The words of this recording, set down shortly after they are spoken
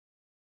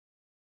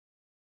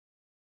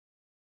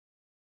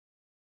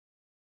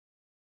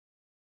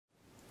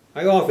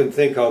I often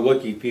think how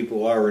lucky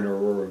people are in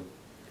Aurora.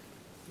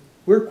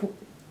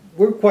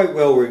 We're quite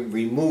well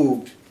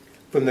removed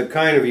from the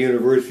kind of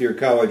university or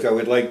college I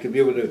would like to be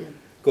able to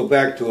go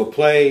back to a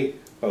play,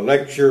 a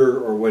lecture,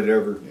 or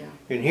whatever. Yeah.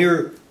 And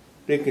here,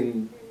 they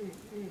can,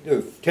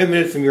 10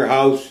 minutes from your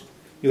house,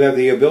 you have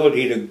the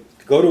ability to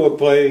go to a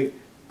play,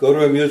 go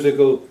to a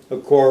musical, a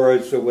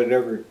chorus, or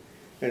whatever.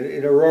 And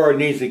Aurora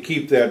needs to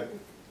keep that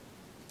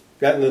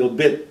little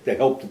bit to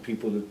help the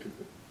people.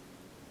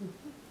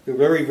 They're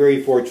very,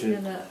 very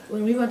fortunate. And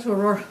when we went to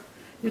Aurora,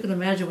 you can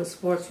imagine what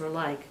sports were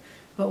like.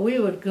 But we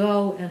would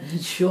go and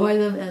enjoy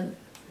them,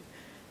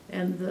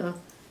 and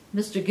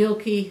Mr.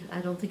 Gilkey,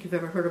 I don't think you've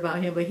ever heard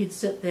about him, but he'd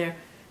sit there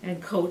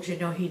and coach. You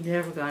know, he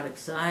never got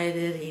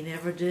excited. He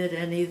never did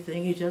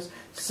anything. He just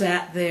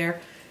sat there.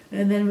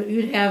 And then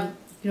you'd have,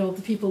 you know,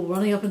 the people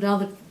running up and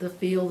down the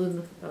field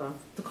and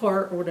the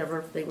court or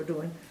whatever they were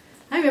doing.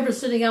 I remember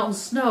sitting out in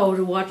snow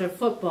to watch a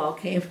football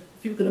game. If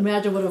you could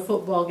imagine what a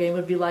football game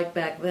would be like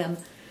back then.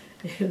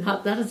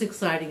 Not as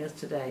exciting as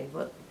today,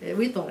 but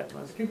we thought it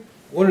was.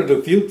 One of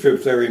the few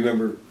trips I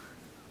remember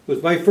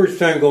was my first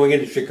time going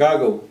into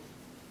Chicago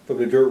from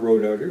the dirt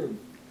road out here.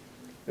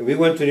 And we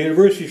went to the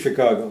University of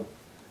Chicago,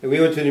 and we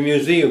went to the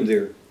museum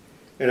there.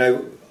 And I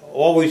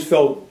always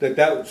felt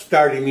that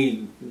started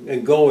me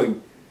and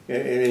going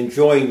and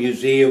enjoying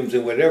museums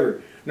and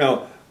whatever.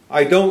 Now,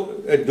 I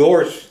don't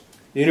endorse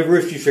the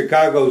University of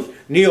Chicago's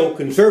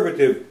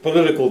neoconservative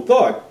political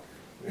thought,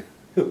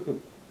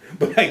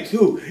 but I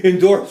do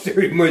endorse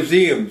their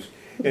museums.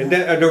 And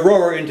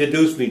Aurora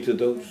introduced me to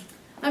those.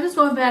 I'm just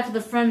going back to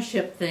the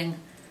friendship thing.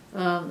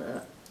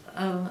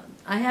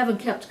 I haven't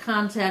kept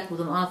contact with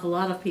an awful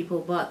lot of people,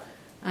 but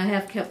I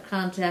have kept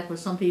contact with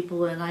some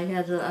people, and I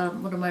had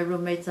one of my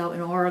roommates out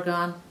in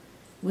Oregon.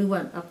 We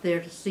went up there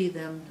to see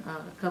them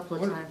a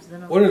couple of times.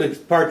 One of the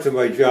parts of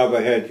my job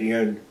I had at the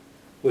end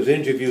was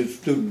interview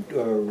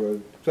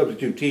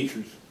substitute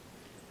teachers.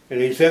 And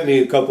they sent me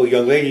a couple of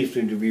young ladies to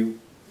interview.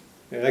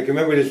 And I can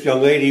remember this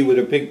young lady with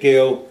a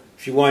pigtail.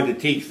 She wanted to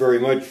teach very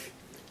much,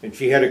 and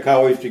she had a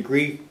college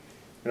degree.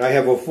 And I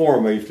have a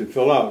form I used to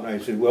fill out. And I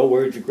said, well,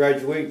 where did you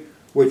graduate?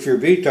 What's your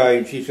vitae?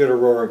 And she said,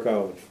 Aurora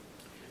College.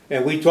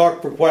 And we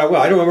talked for quite a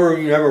while. I don't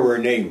remember her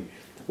name,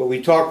 but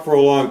we talked for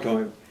a long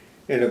time.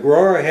 And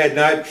Aurora had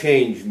not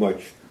changed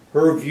much.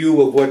 Her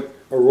view of what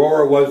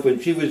Aurora was when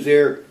she was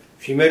there,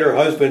 she met her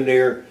husband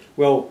there.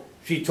 Well,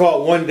 she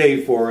taught one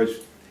day for us,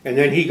 and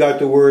then he got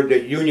the word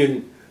that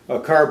Union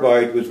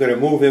Carbide was going to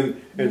move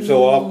him, and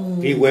so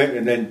off he went,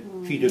 and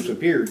then she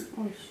disappeared.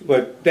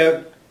 But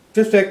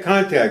just that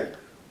contact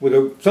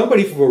with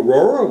somebody from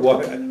Aurora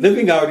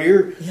living out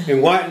here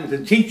and wanting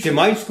to teach in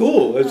my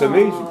school, that's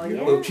amazing.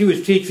 Yeah. Well, she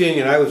was teaching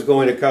and I was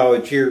going to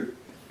college here.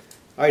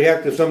 I'd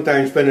have to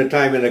sometimes spend the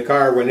time in the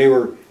car when they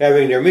were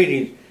having their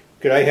meetings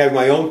because I had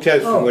my own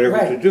tests and whatever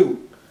to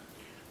do.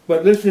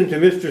 But listening to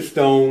Mr.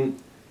 Stone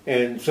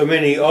and so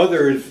many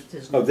others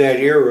of that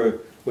era,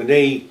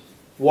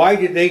 why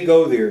did they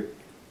go there?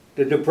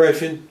 The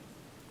Depression,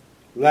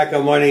 lack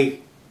of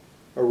money,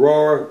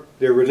 Aurora,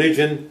 their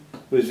religion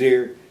was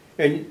there.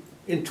 And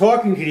in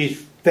talking to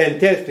these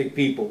fantastic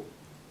people,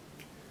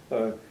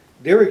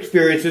 their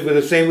experiences were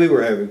the same we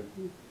were having.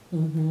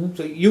 Mm-hmm.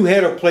 So you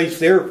had a place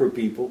there for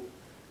people,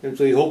 and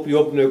so you hope you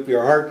open up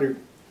your heart to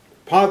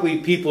probably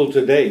people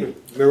today.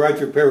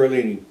 Richard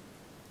Healy,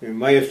 in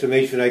my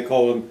estimation, I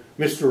call him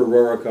Mr.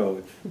 Aurora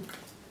College.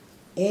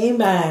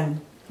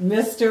 Amen,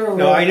 Mr. Aurora.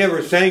 No, I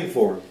never sang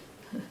for him.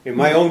 In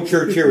my own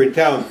church here in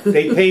town,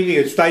 they pay me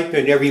a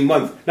stipend every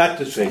month not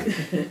to sing.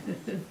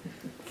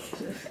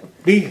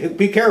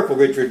 Be careful,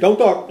 Richard. Don't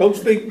talk. Don't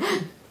speak.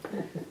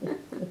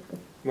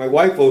 My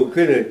wife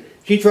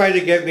she tried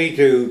to get me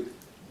to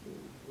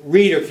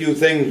read a few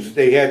things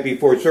they had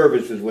before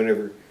services,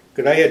 whenever,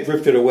 because I had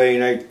drifted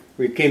away, and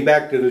we came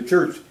back to the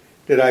church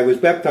that I was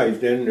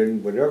baptized in,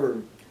 and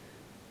whatever.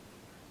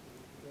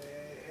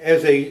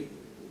 As a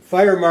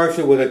fire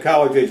marshal with a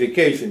college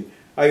education,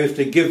 I used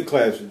to give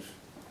classes,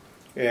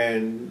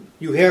 and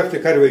you have to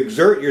kind of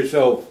exert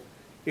yourself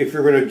if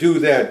you're going to do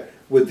that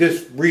with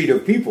this breed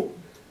of people.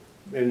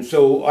 And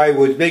so I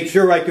would make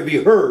sure I could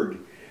be heard.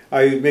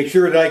 I would make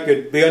sure that I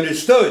could be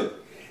understood.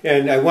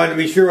 And I wanted to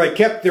be sure I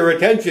kept their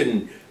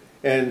attention.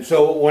 And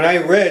so when I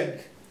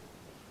read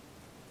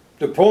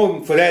the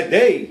poem for that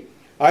day,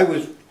 I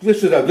was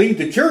listed to lead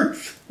the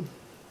church.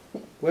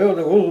 Well,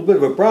 there was a little bit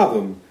of a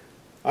problem.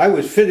 I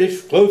was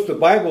finished, closed the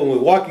Bible, and was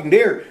walking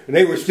there, and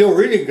they were still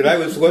reading because I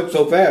went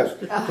so fast.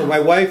 So my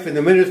wife and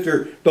the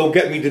minister don't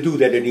get me to do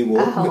that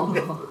anymore.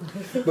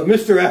 But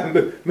Mr.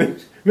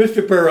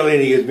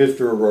 Parolini is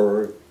Mr.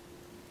 Aurora.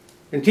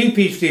 And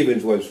T.P.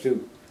 Stevens was,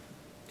 too.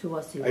 To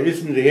us, he was. I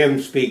listened to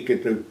him speak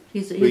at the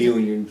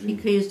reunions.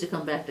 He used to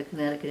come back to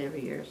Connecticut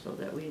every year, so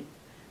that we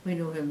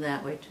knew him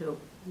that way, too.